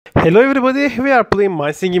Hello everybody, we are playing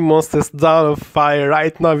My Singing Monsters Dawn of Fire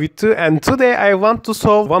right now with you, and today I want to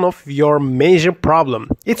solve one of your major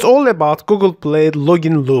problem. It's all about Google Play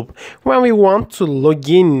login loop. When we want to log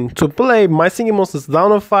in to play My Singing Monsters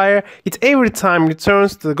Dawn of Fire, it every time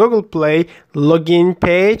returns to the Google Play login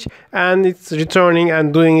page and it's returning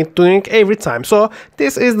and doing it every time. So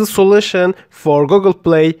this is the solution for Google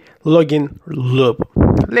Play login loop.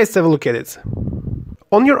 Let's have a look at it.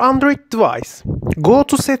 On your Android device, go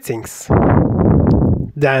to Settings,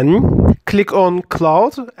 then click on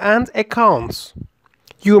Cloud and Accounts.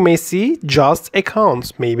 You may see just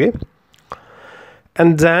Accounts maybe,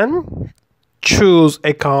 and then choose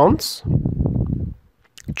Accounts,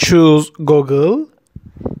 choose Google,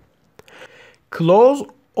 close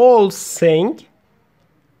all sync,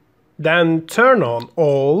 then turn on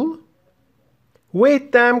all,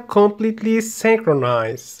 wait them completely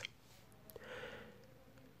synchronize.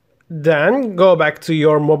 Then go back to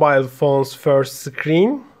your mobile phone's first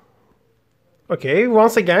screen. Okay,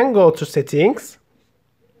 once again go to Settings.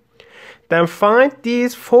 Then find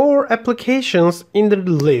these 4 applications in the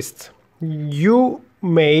list. You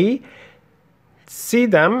may see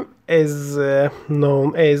them as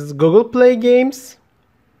known as Google Play Games,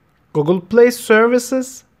 Google Play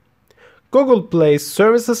Services, Google Play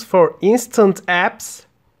Services for Instant Apps,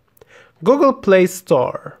 Google Play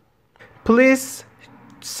Store. Please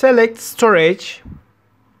select Storage,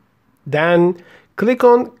 then click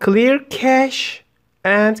on Clear Cache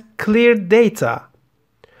and Clear Data.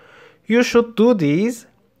 You should do these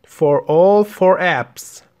for all 4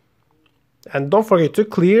 apps. And don't forget to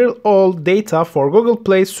clear all data for Google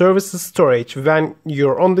Play Services storage when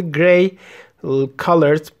you're on the gray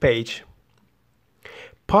colored page.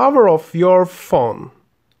 Power off your phone.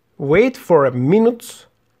 Wait for a minute,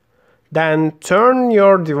 then turn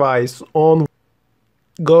your device on.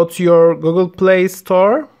 Go to your Google Play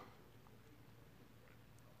Store,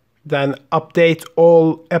 then update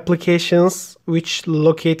all applications which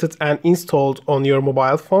located and installed on your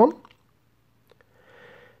mobile phone.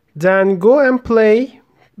 Then go and play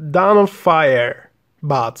Dawn of Fire,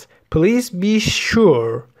 but please be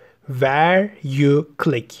sure where you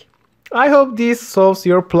click. I hope this solves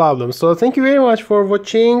your problem. So thank you very much for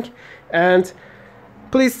watching, and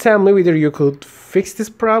please tell me whether you could fix this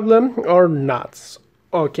problem or not.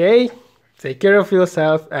 Okay, take care of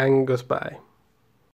yourself and goodbye.